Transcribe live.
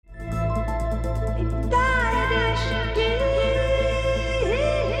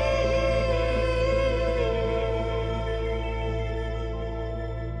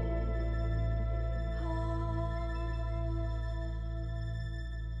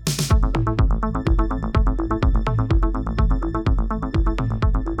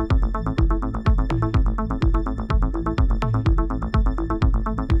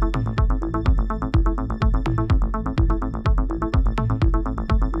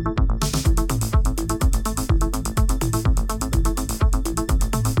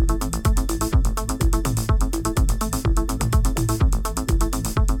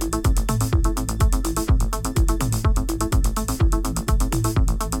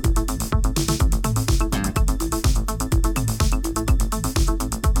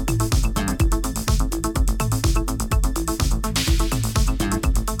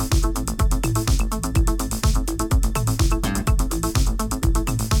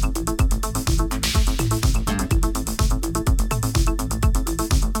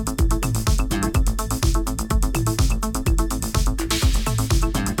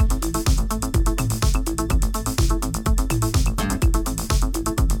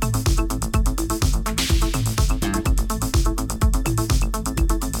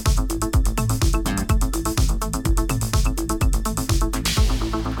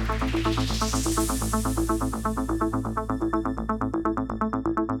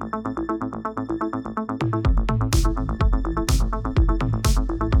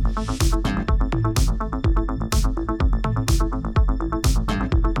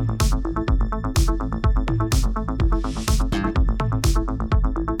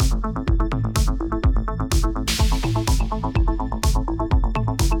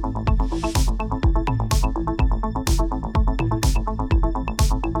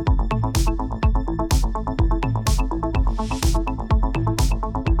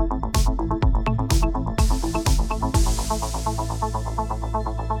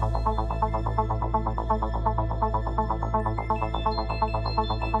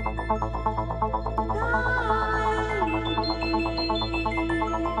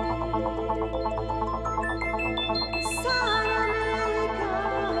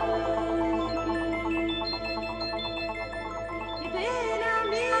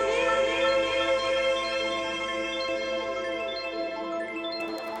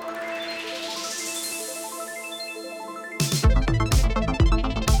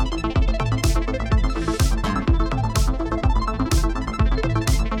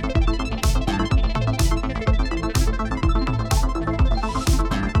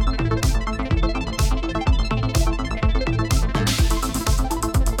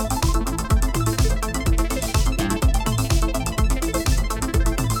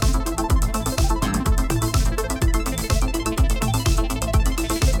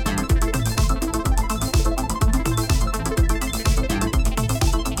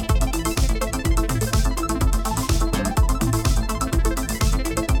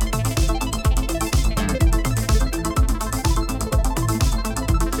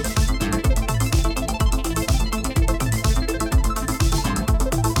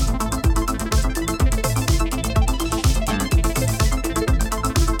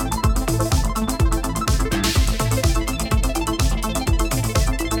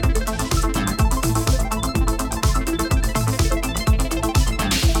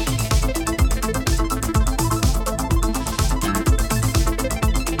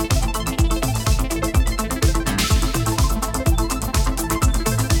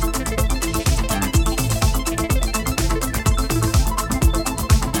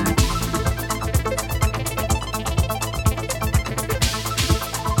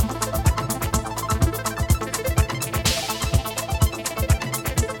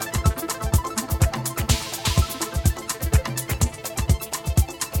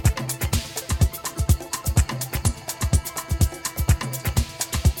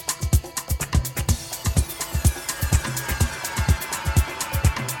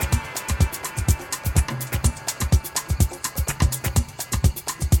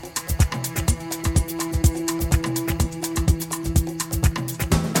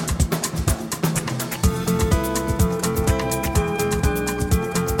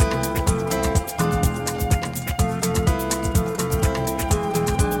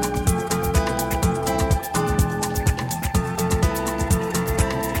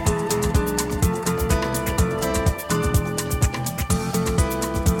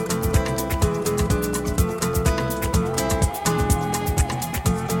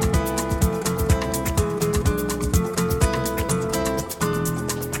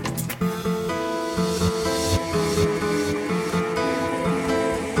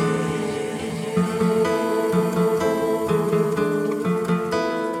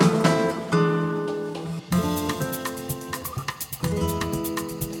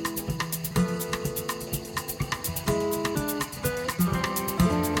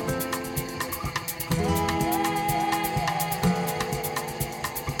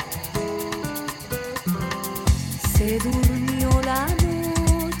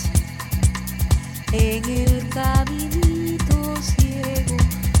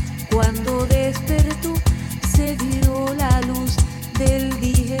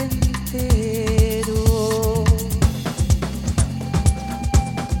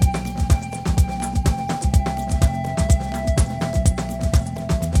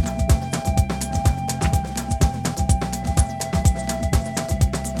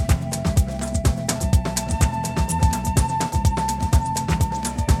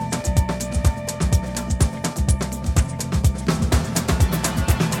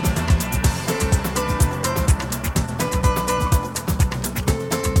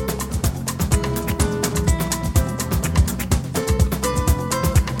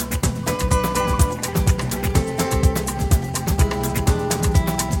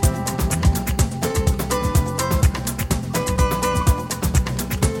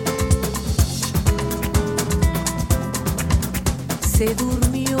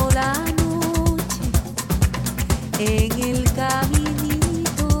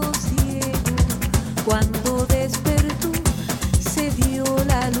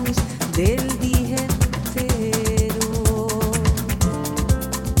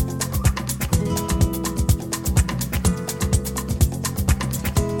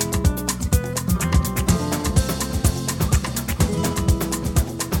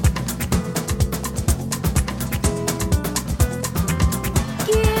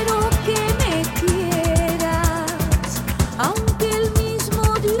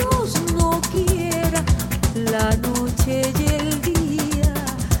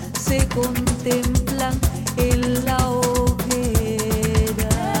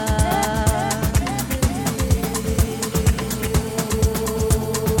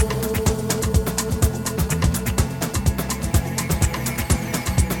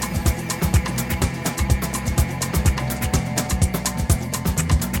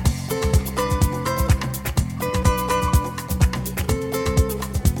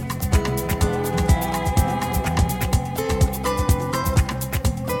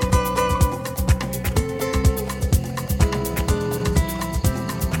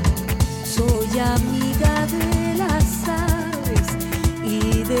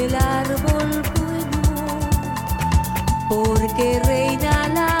porque reina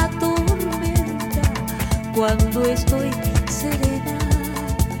la tormenta cuando estoy serena.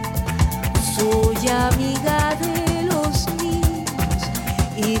 Soy amiga de los niños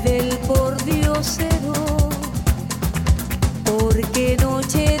y del pordiosero, porque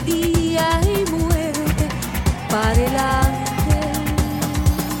noche, día y muerte para el ángel.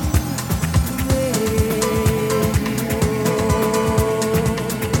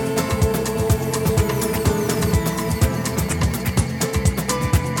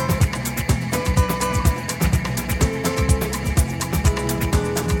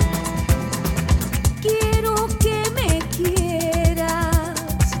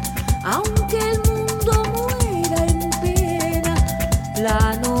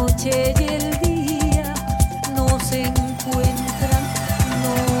 La noche y el día nos encuentran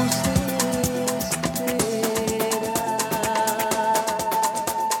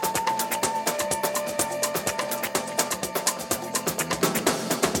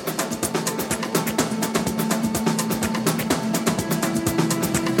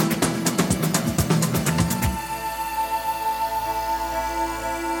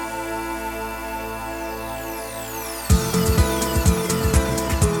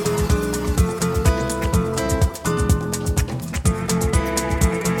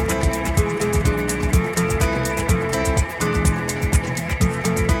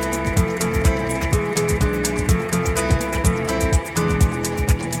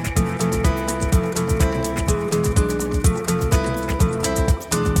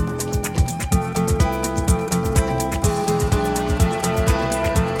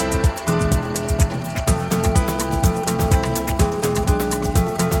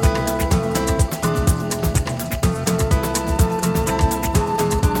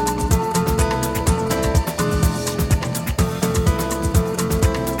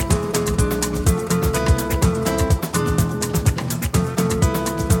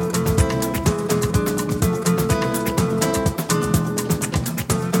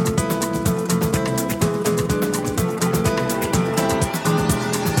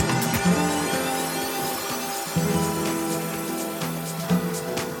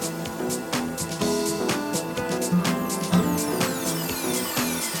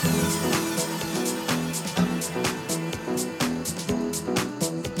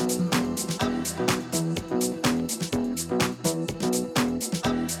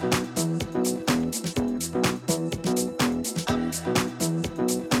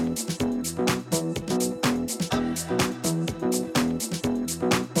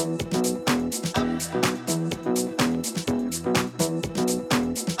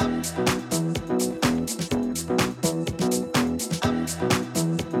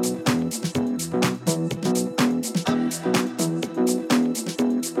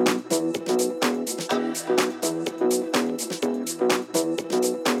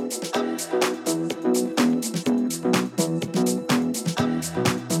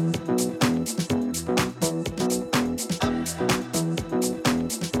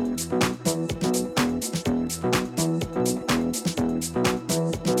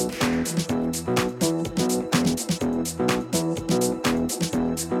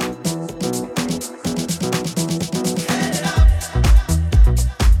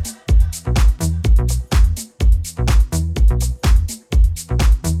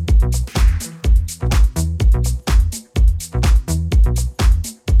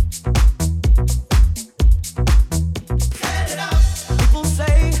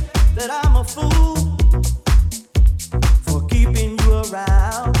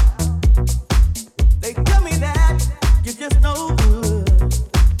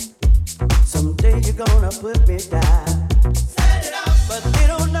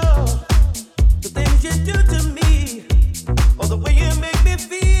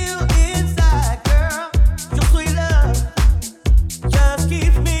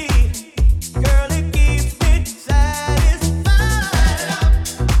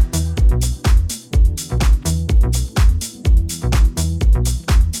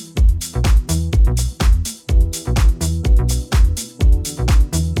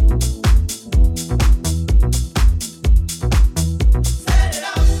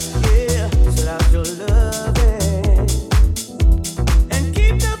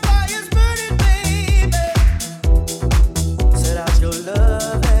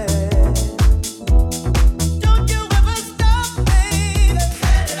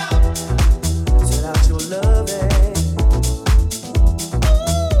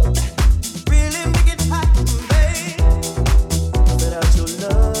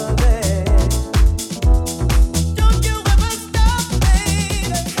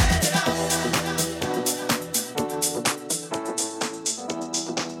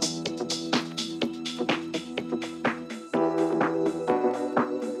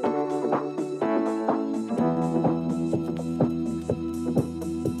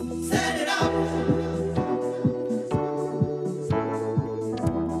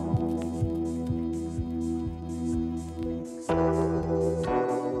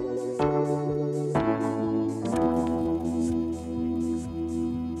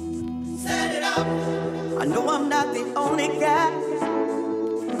I know I'm not the only guy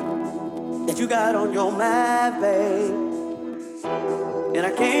that you got on your mind, babe. And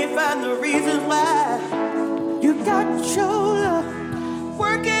I can't find the reasons why you got your love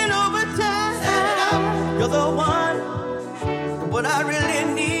working overtime. You're the one, what I really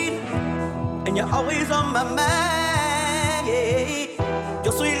need, and you're always on my mind. Yeah.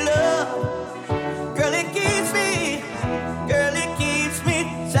 Your sweet love, girl, it keeps me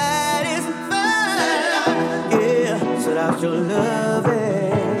satisfied. Yeah, set out your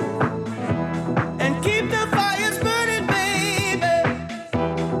loving and keep the fires burning, baby.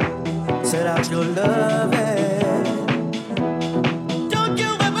 Set out your loving. Don't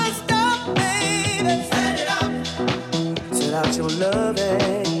you ever stop, baby. Set it up. Set out your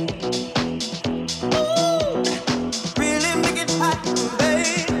loving. Ooh, really make it hot,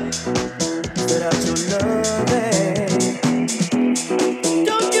 baby. Set out your loving.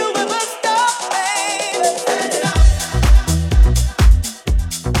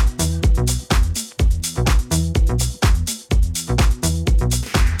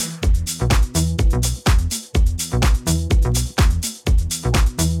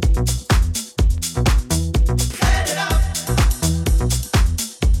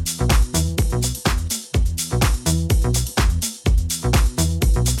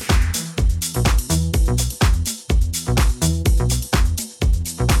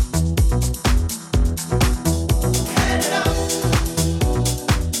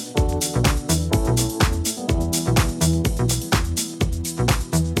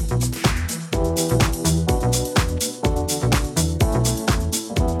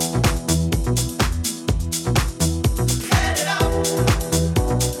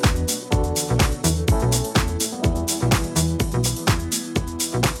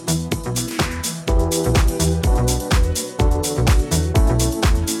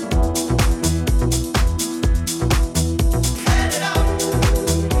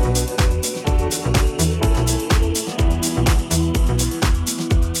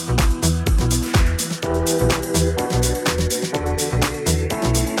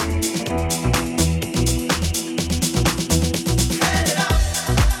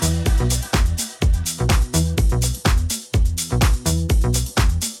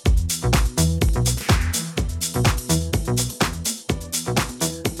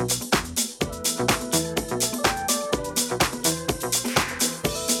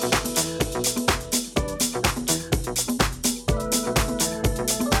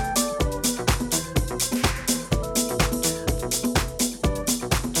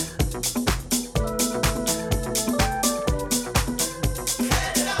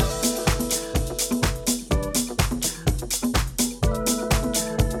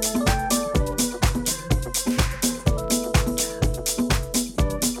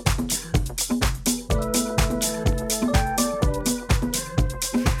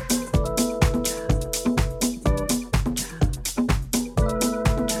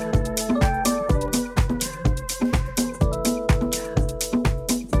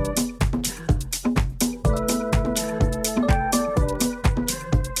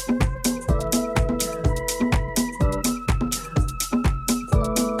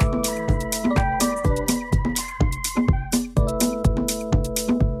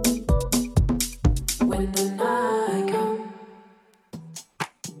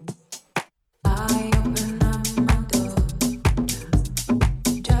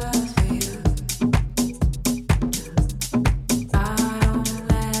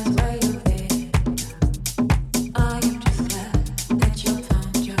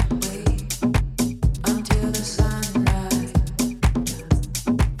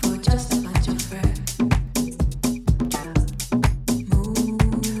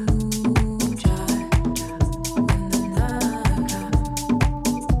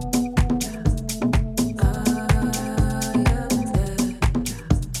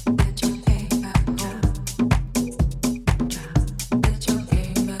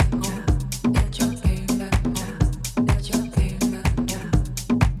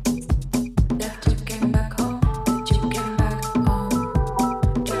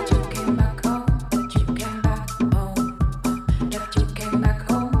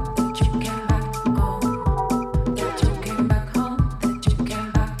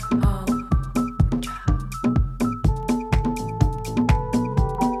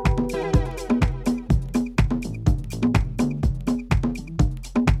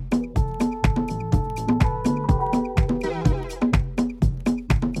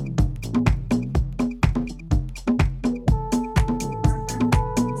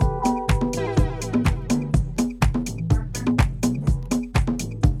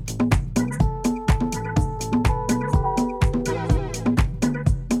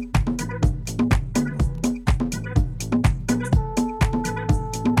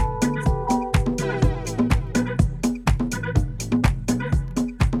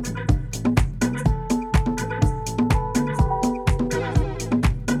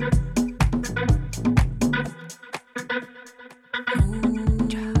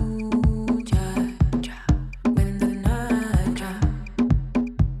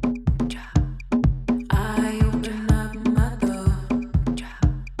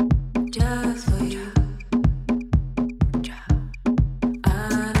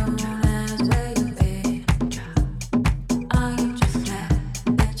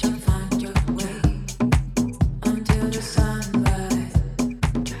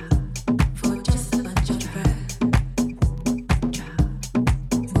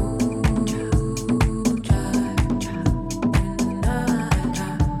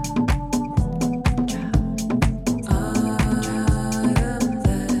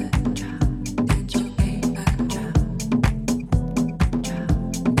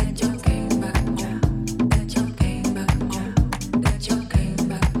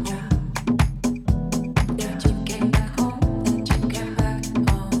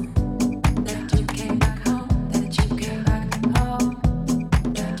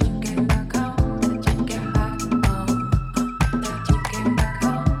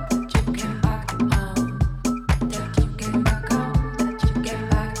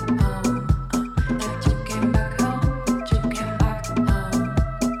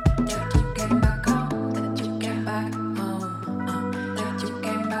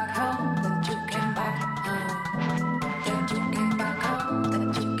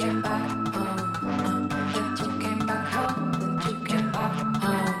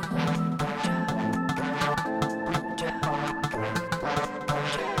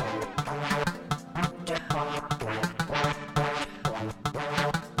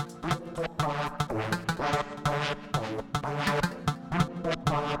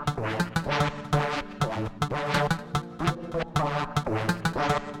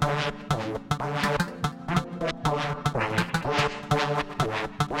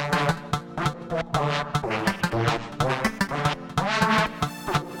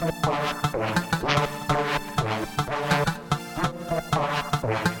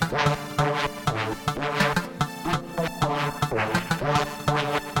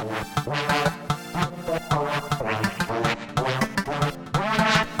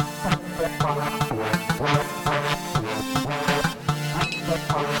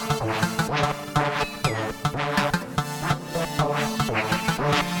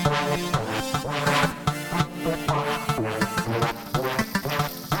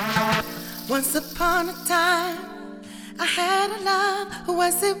 Once upon a time, I had a love who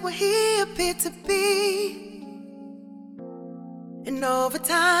wasn't what he appeared to be. And over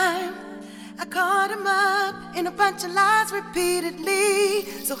time, I caught him up in a bunch of lies repeatedly,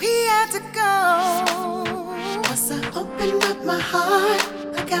 so he had to go. Once I opened up my heart,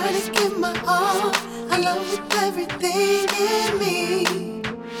 I gotta give my all. I love with everything in me.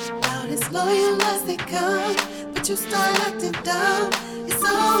 About as loyal as they come, but you start acting dumb, it's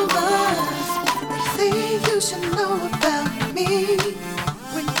over. The thing you should know about me,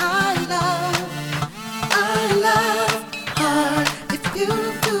 when I love hard. If you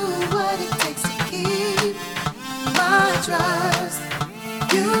don't do what it takes to keep my trust,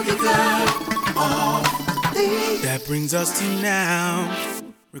 you can cut all things. That brings us to now.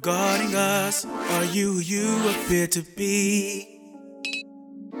 Regarding us, are you who you appear to be?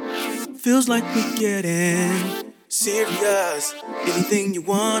 Feels like we're getting serious. Anything you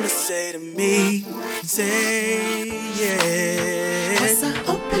wanna say to me, say yes. Once I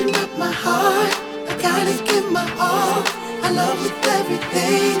open up my heart, I gotta give my all. I love with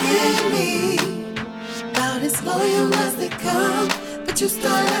everything in me. About as loyal as they come, but you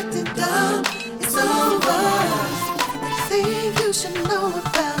start acting dumb, it's over. The thing you should know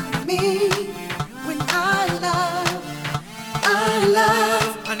about me, when I love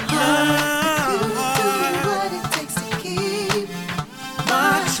what it takes to keep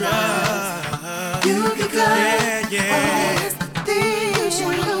my trust. You can cut all the things you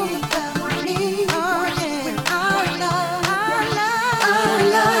should know about me. When I love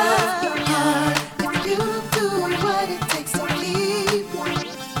hard. If you do what it takes to keep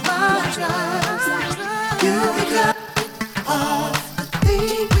my trust, you can cut all the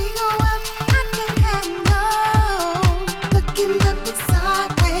things. We go up, I can't know. Looking at me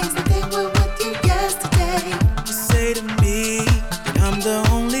sideways, like they were with you yesterday. You say to me that I'm the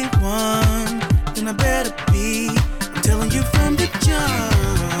only one, then I better be.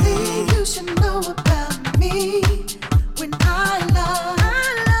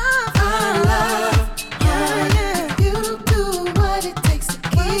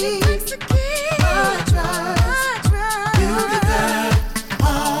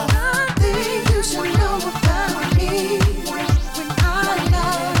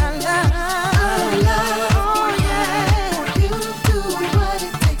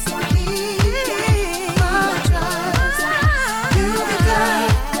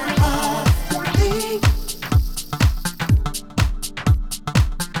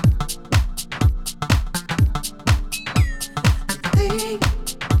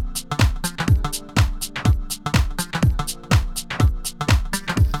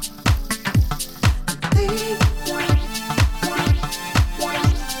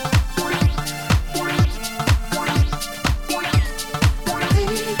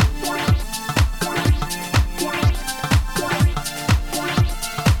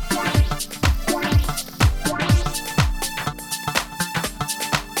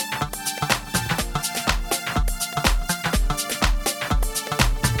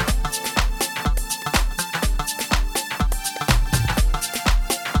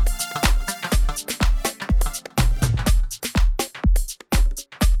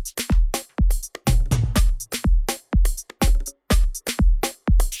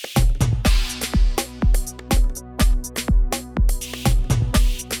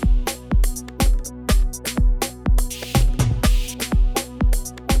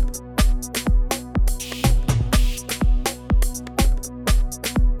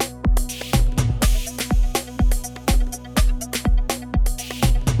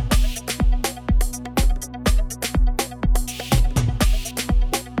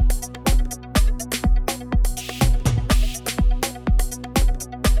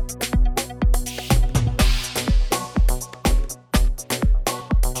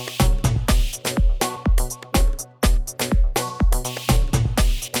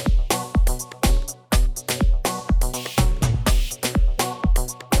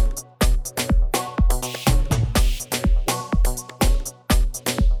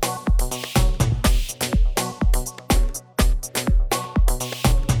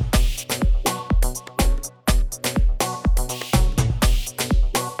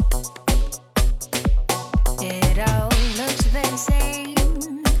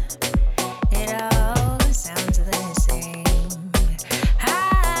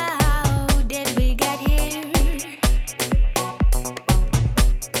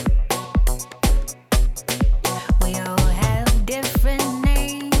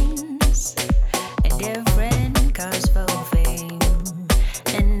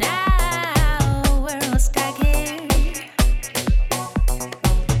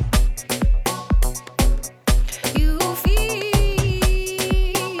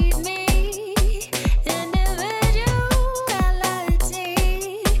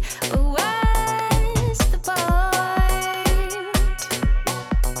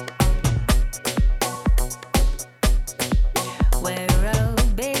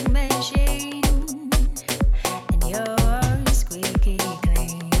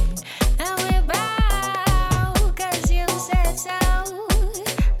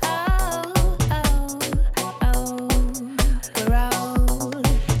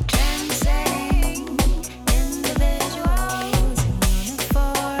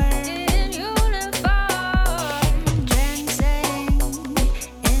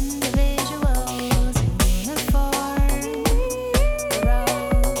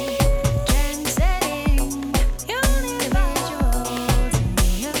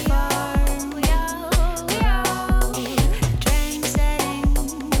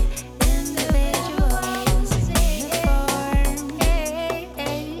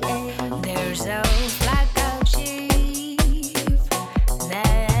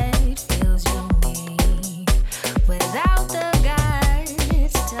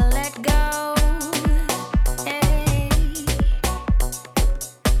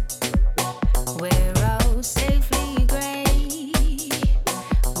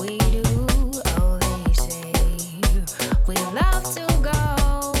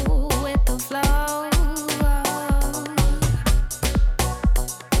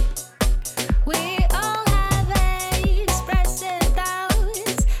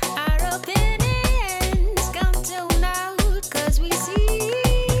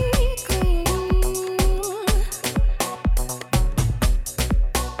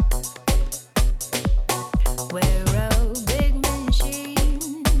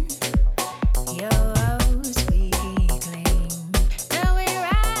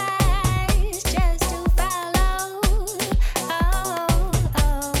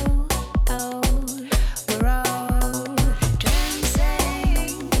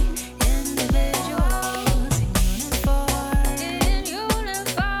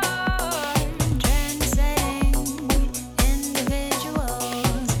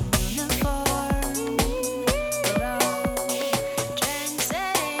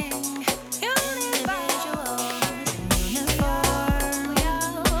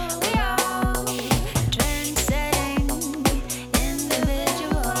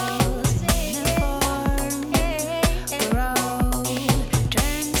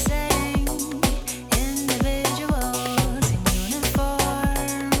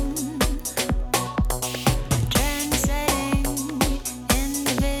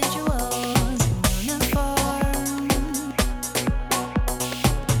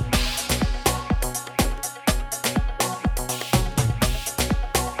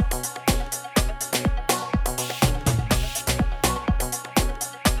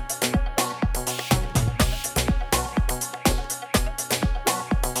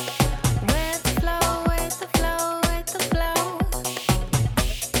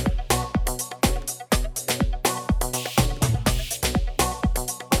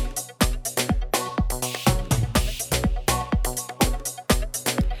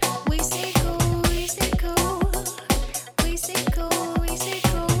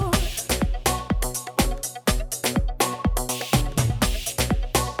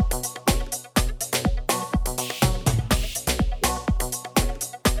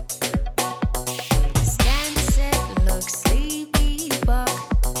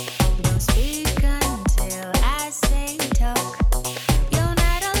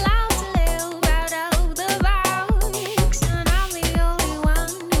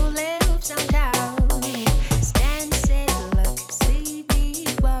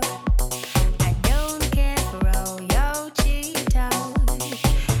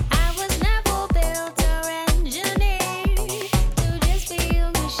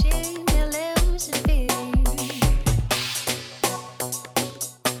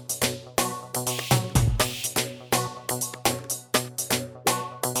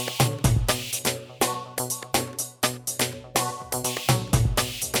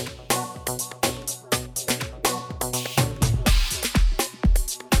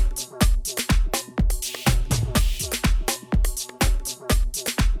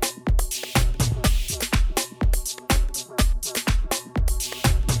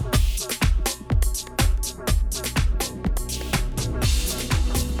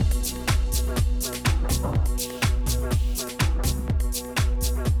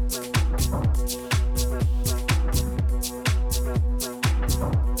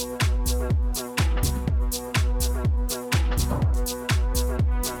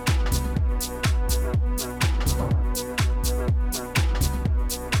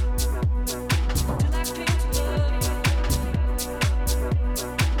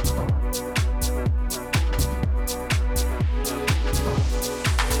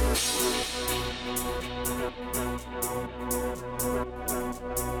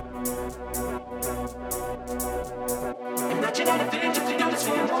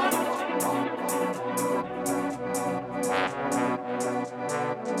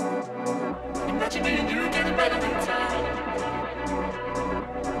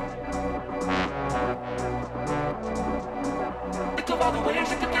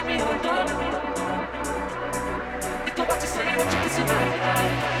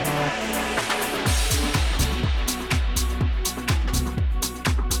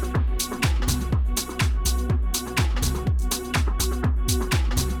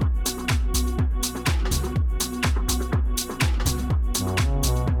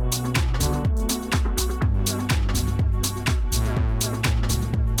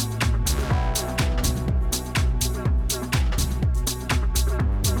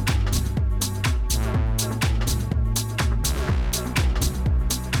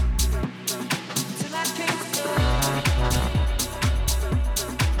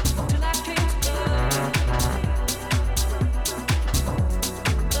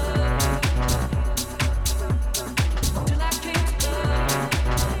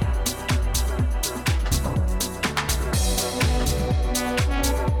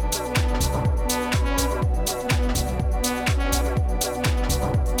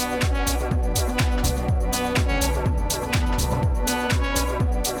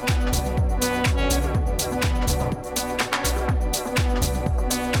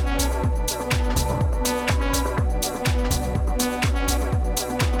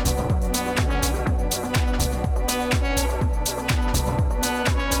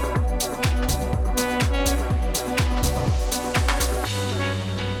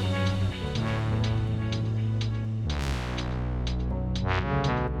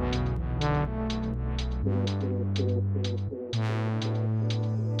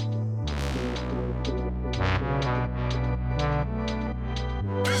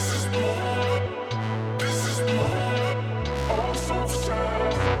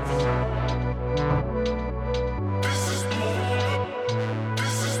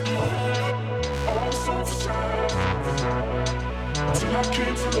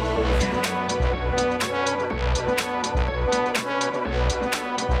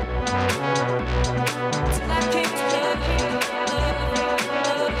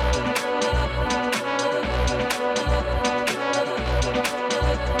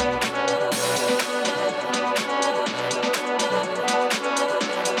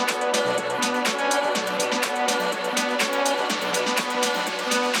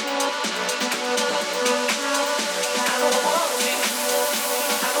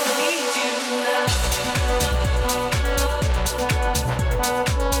 I don't need you now.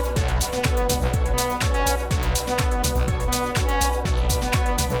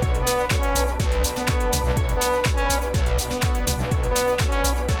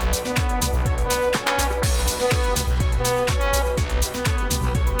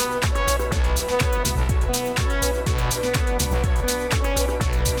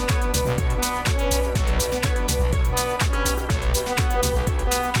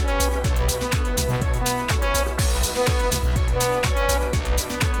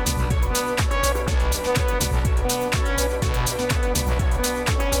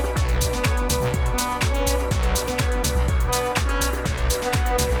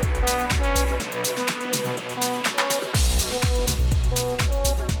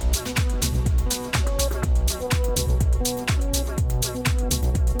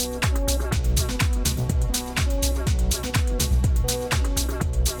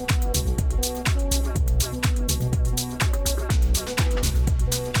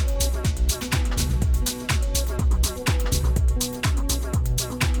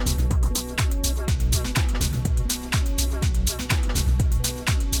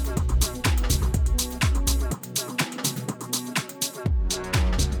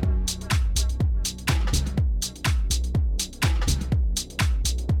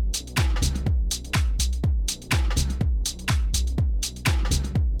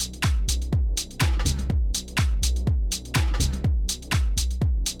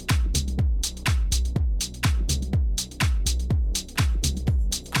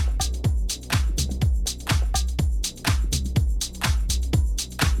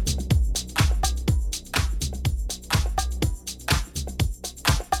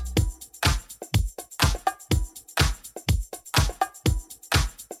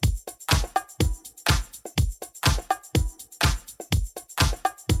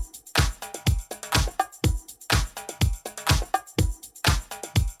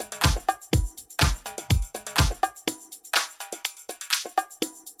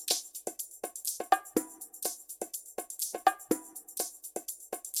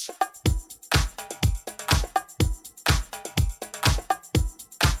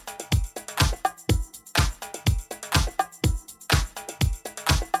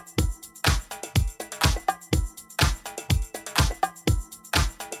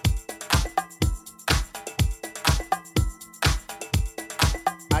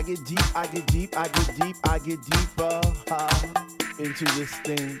 get deep, I get deep, I get deep, I get deeper into this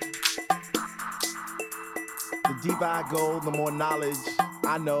thing. The deeper I go, the more knowledge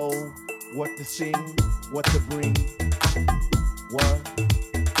I know what to sing, what to bring, what.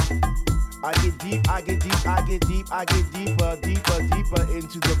 I get deep, I get deep, I get deep, I get deeper, deeper, deeper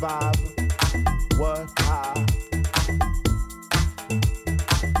into the vibe. What? Why?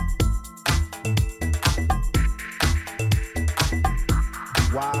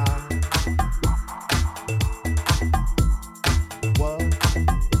 What?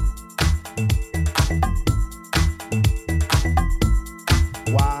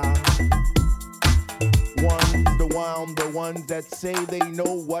 Why? The ones that say they know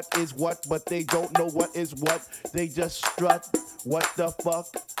what is what, but they don't know what is what. They just strut. What the fuck?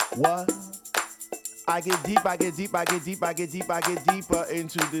 What? I get deep, I get deep, I get deep, I get deep, I get deeper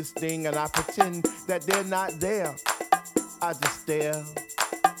into this thing, and I pretend that they're not there. I just stare.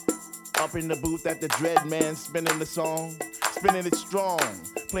 Up in the booth at the Dread Man, spinning the song, spinning it strong,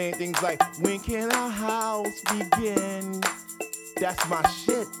 playing things like, when can our house begin? That's my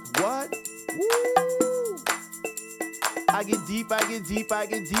shit. What? Woo! I get deep, I get deep, I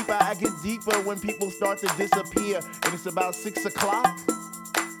get deeper, I get deeper when people start to disappear, and it's about 6 o'clock.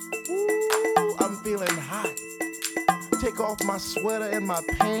 Ooh, I'm feeling hot. Take off my sweater and my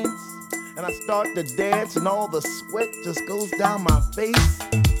pants, and I start to dance, and all the sweat just goes down my face.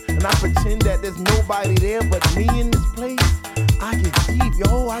 And I pretend that there's nobody there but me in this place. I get deep,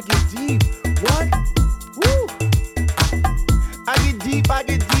 yo, I get deep. What? Woo! I get deep, I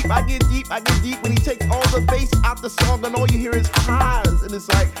get deep, I get deep, I get deep when he takes all the bass out the song and all you hear is highs. And it's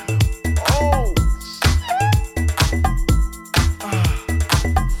like, oh, shit.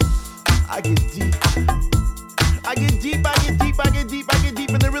 I get deep. I get deep, I get deep, I get deep, I get deep,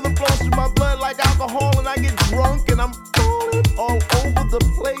 and the rhythm flows through my blood like alcohol, and I get drunk and I'm falling all over the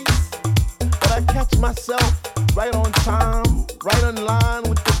place. But I catch myself right on time, right on line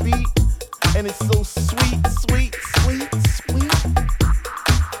with the beat, and it's so sweet, sweet, sweet, sweet.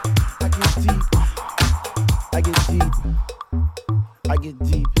 I get deep, I get deep, I get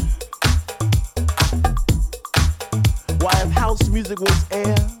deep. Why, if house music was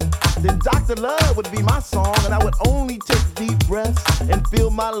air, then Dr. Love would be my song, and I would only take deep breaths and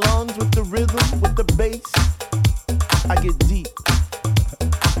fill my lungs with the rhythm, with the bass. I get deep.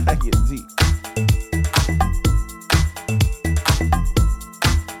 I get deep.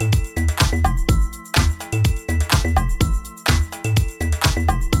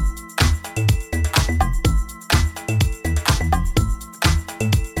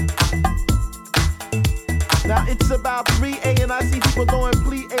 Now it's about 3 a, and I see people doing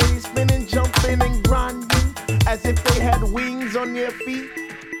plie, spinning, jumping, and grinding as if they had wings on their feet,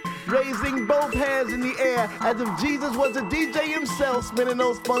 raising both hands in the air as if Jesus was a DJ himself, spinning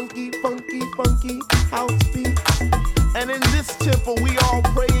those funky, funky, funky house beats. And in this temple, we all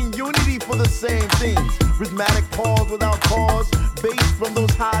pray in unity for the same things. Rhythmic pause without pause, bass from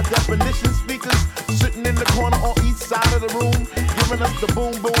those high definition speakers sitting in the corner on each side of the room, giving us the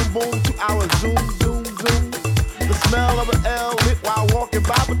boom, boom, boom to our zoom, zoom, zoom. The smell of an L lit while walking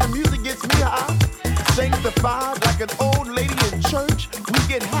by, but the music gets me high. Sanctified like an old lady in church, we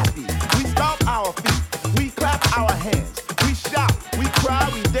get happy. We stomp our feet, we clap our hands, we shout, we cry,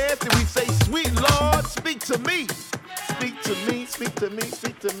 we dance, and we say, sweet Lord, speak to me. Speak to me, speak to me,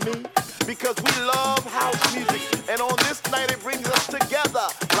 speak to me. Because we love house music, and on this night it brings us together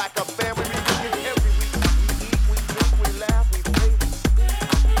like a family reunion every week. We eat, we drink, we laugh, we play, we speak.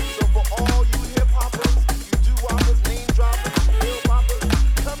 So for all you hip-hoppers, you do-woppers, name-droppers, hip-hoppers,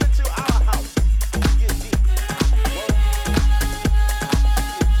 come into our house. Get deep.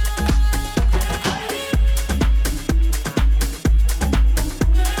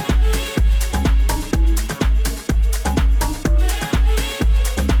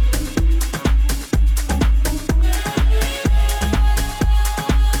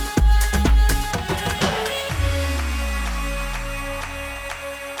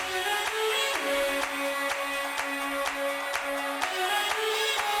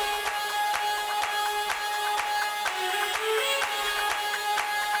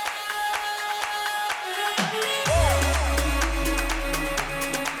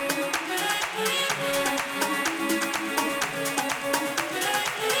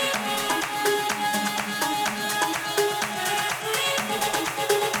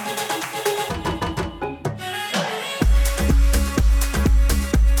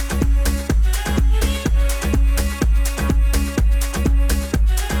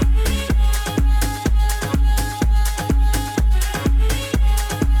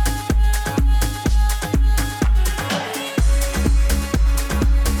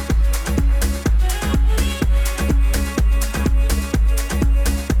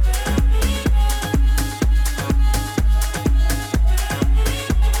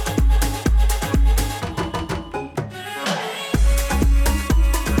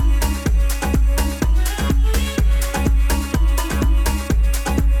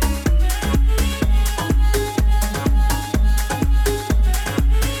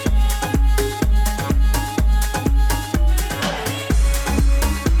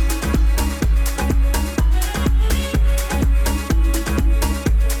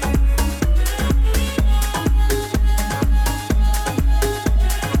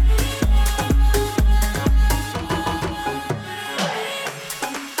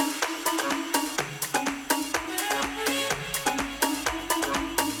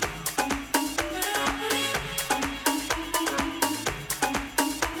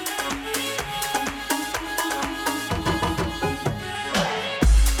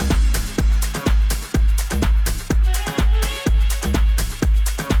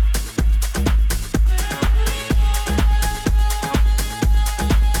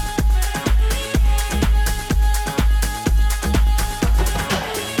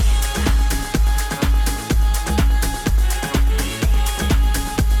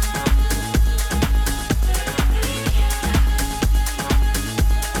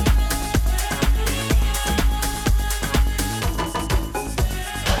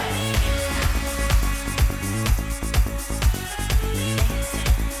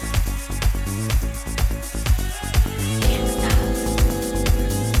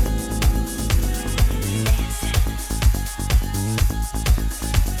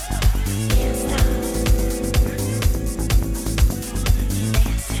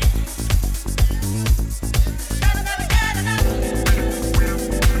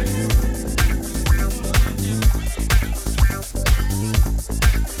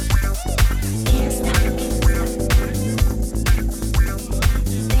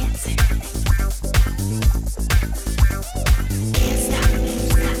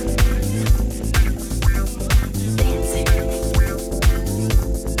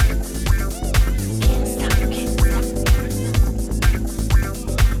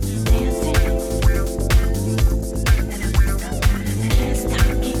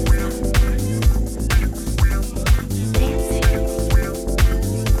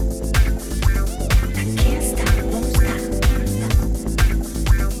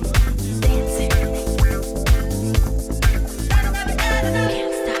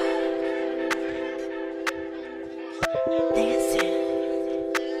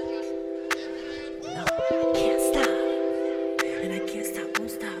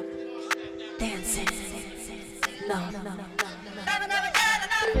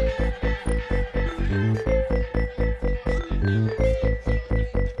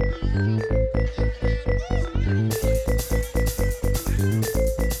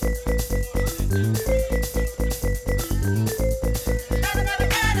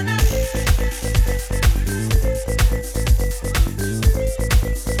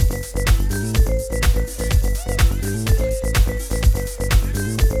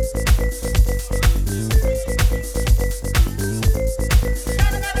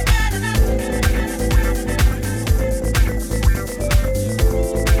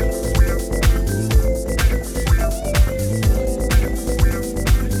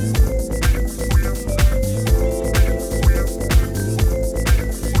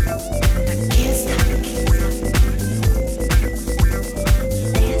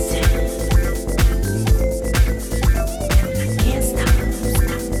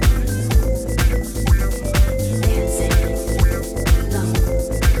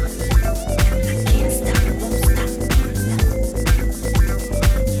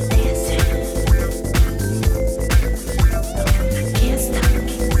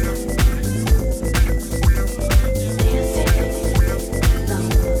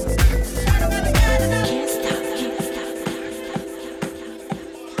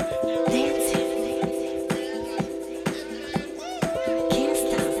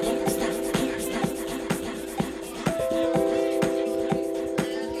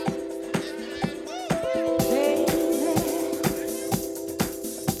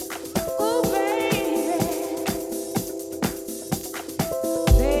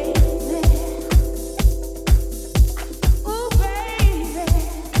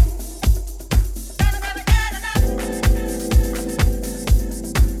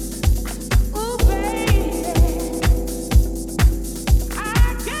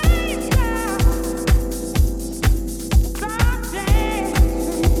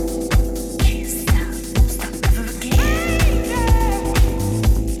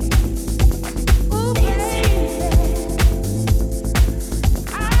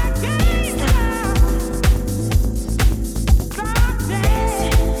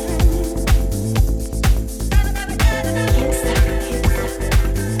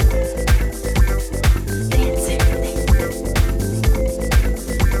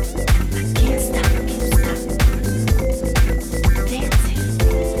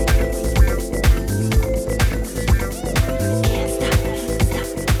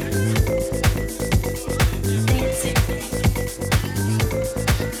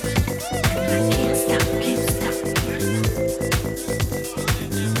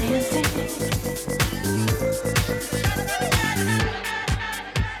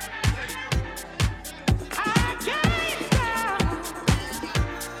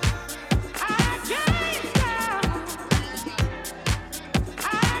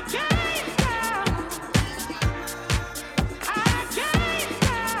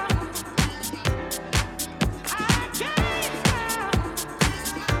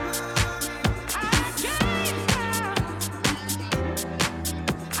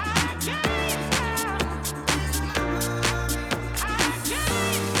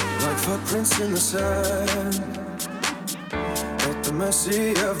 footprints in the sand, at the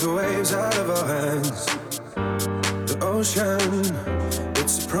mercy of the waves out of our hands. The ocean,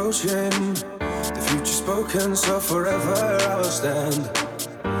 it's approaching, the future spoken, so forever I will stand.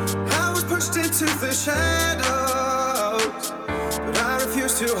 I was pushed into the shadows, but I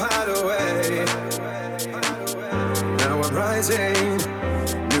refuse to hide away. Now I'm rising,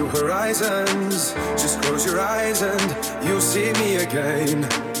 new horizons. Just close your eyes and you'll see me again.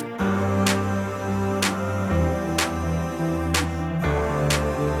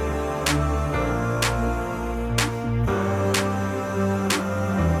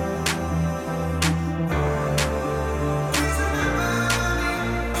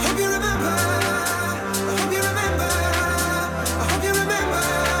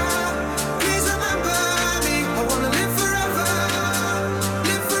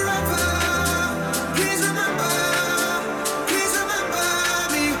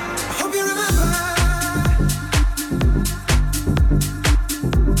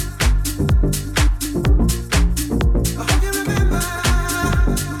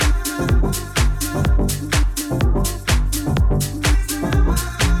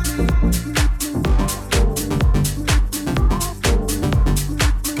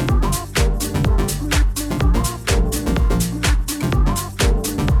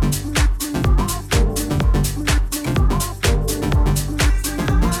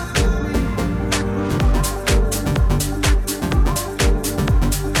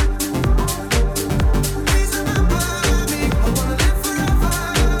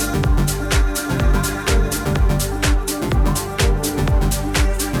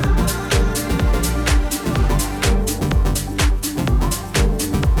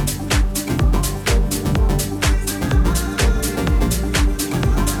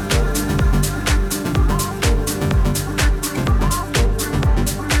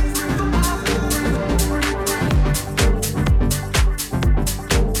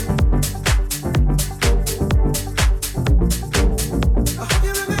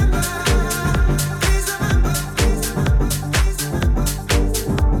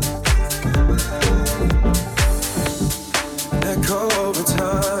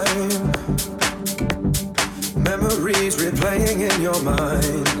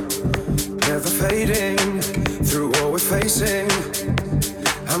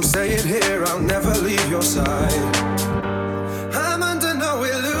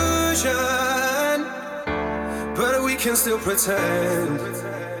 Pretend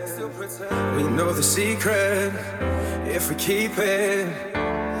we know the secret. If we keep it,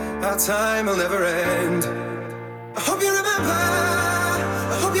 our time will never end. I hope you remember,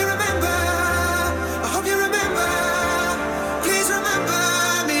 I hope you remember, I hope you remember. Please remember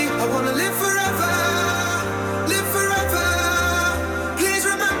me. I wanna live forever, live forever. Please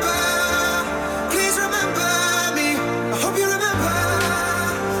remember me. I hope you remember,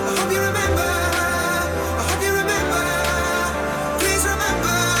 I hope you remember. Please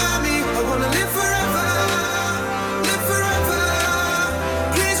remember me. I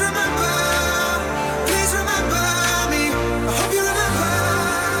hope you remember.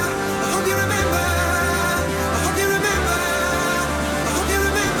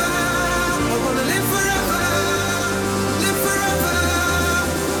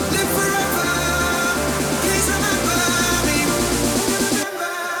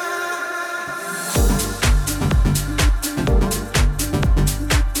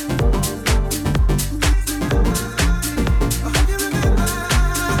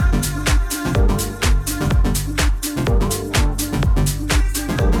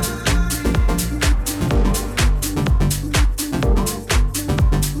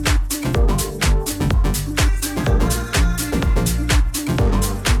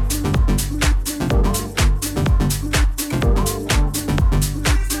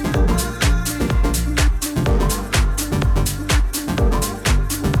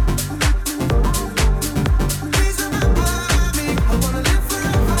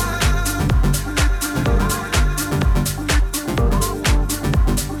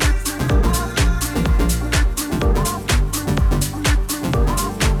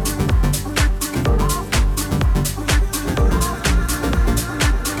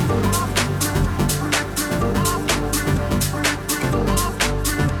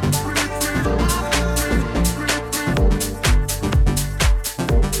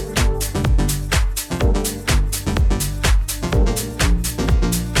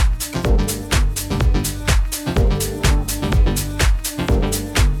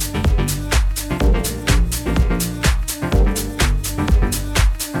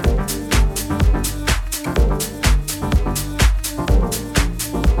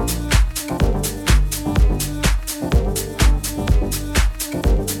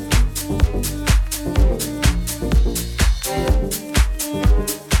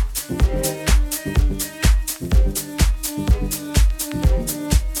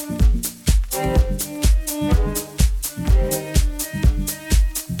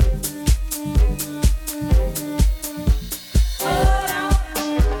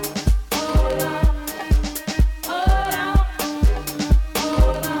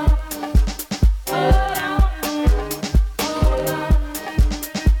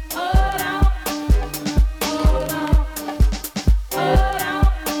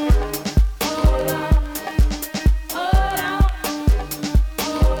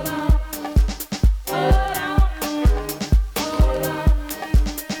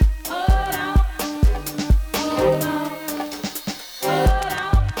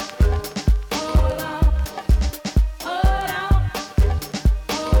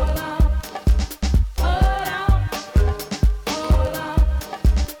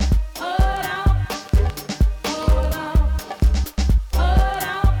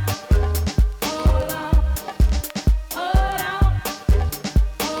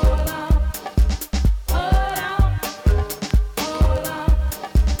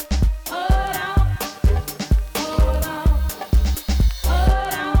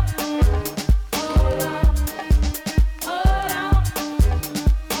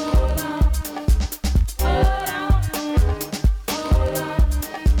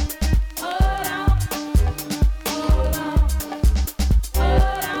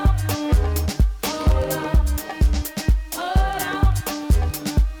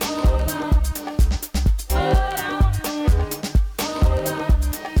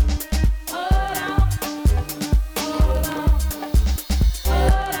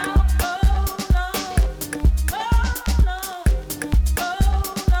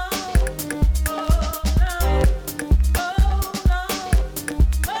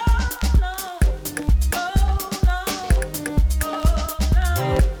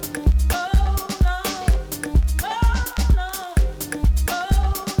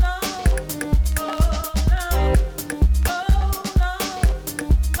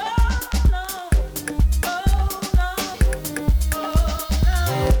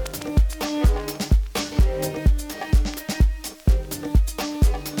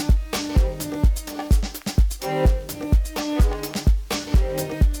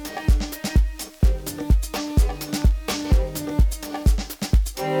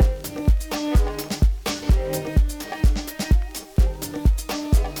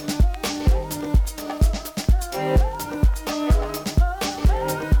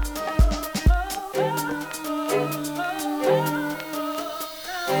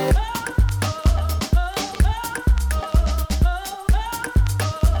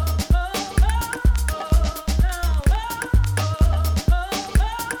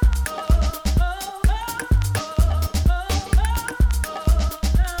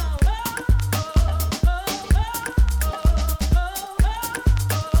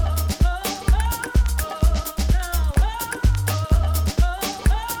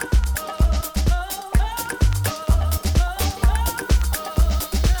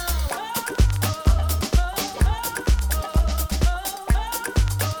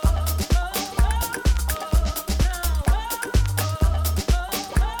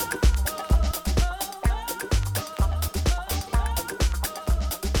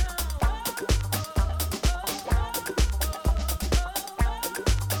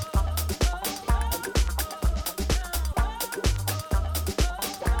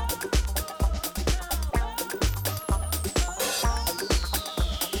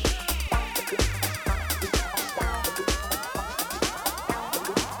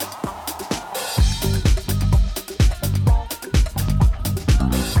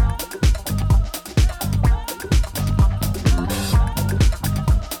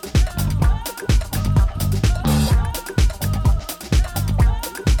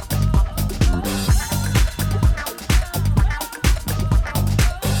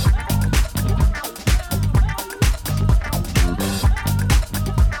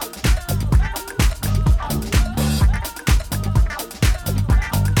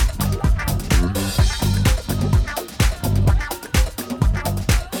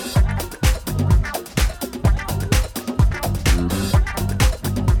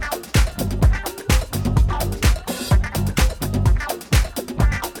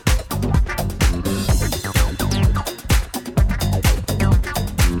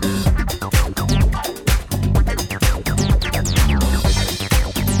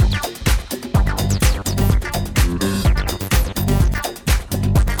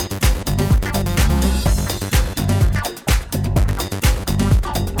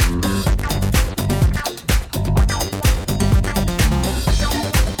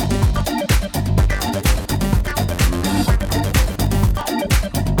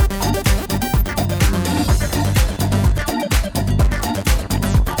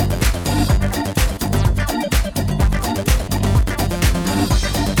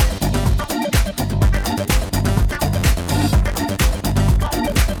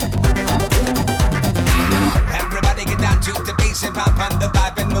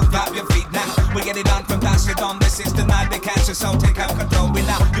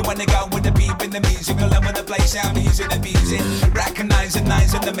 wanna go with the beat and the music, all over the place, how we using the music. Recognize the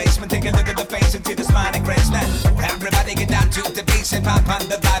nines and the amazement, take a look at the face and see the smiling grace now. Everybody get down to the beat and pop on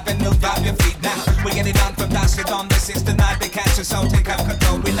the vibe and move out your feet now. We get it on from dusk to dawn, this is the night they catch us, so take up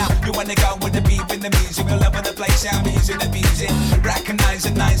control. We now, you wanna go with the beat and the music, all over the place, how we using the music. Recognize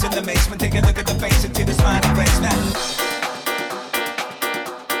the nines and the amazement, take a look at the face and see the smiling grace now.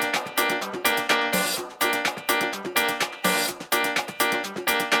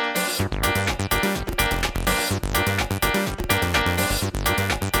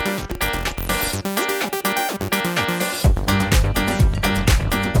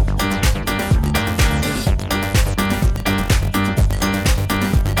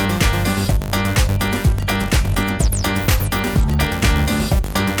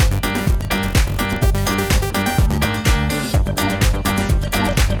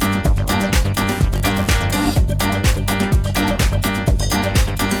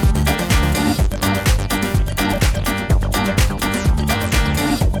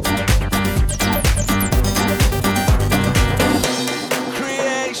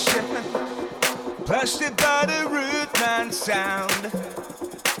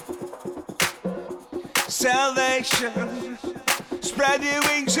 Salvation, spread your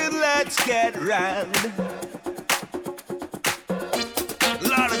wings and let's get round.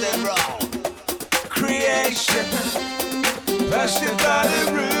 Lot of them wrong. Creation, busted by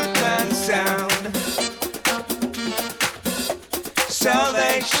the root and sound.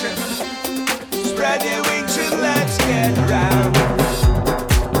 Salvation, spread your wings and let's get round.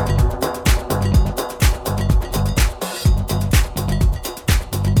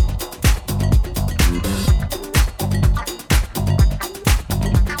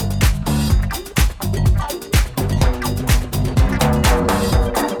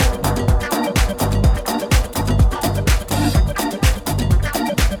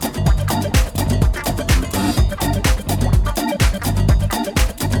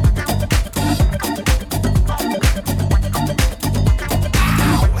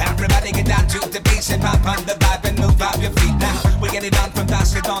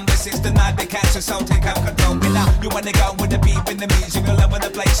 So take up control me now. You wanna go with the beat and the music, all over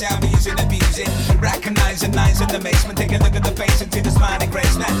the place, how we using the music. Recognize the nines and the amazement, take a look at the face and see the smiling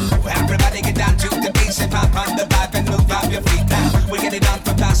grace now. Everybody get down to the beat and pop on the vibe and move out your feet now. We get it on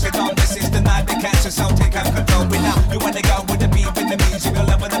from dusk to dawn, this is the night that catch us, so take up control me now. You wanna go with the beat and the music, all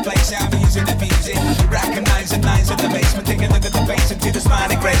over the place, how we using the music. Recognize the nines and the amazement, take a look at the face and see the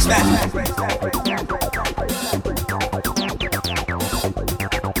smiling grace now.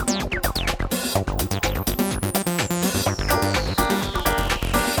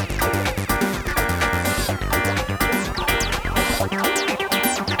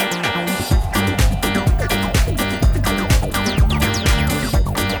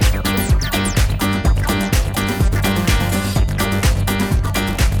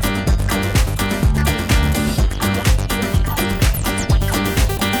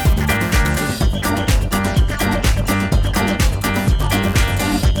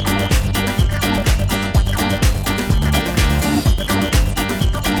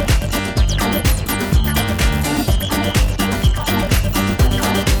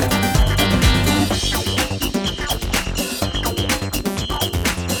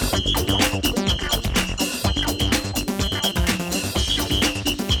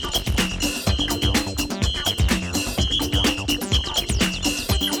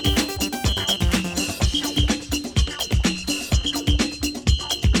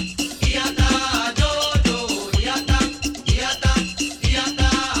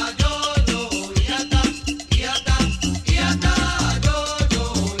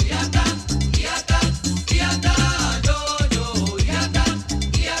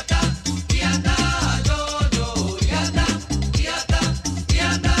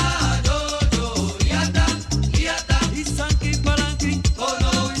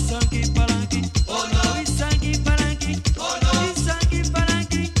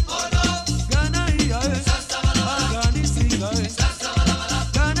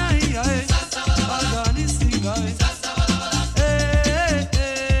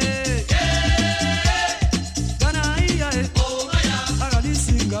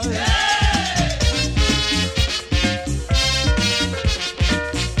 Go ahead.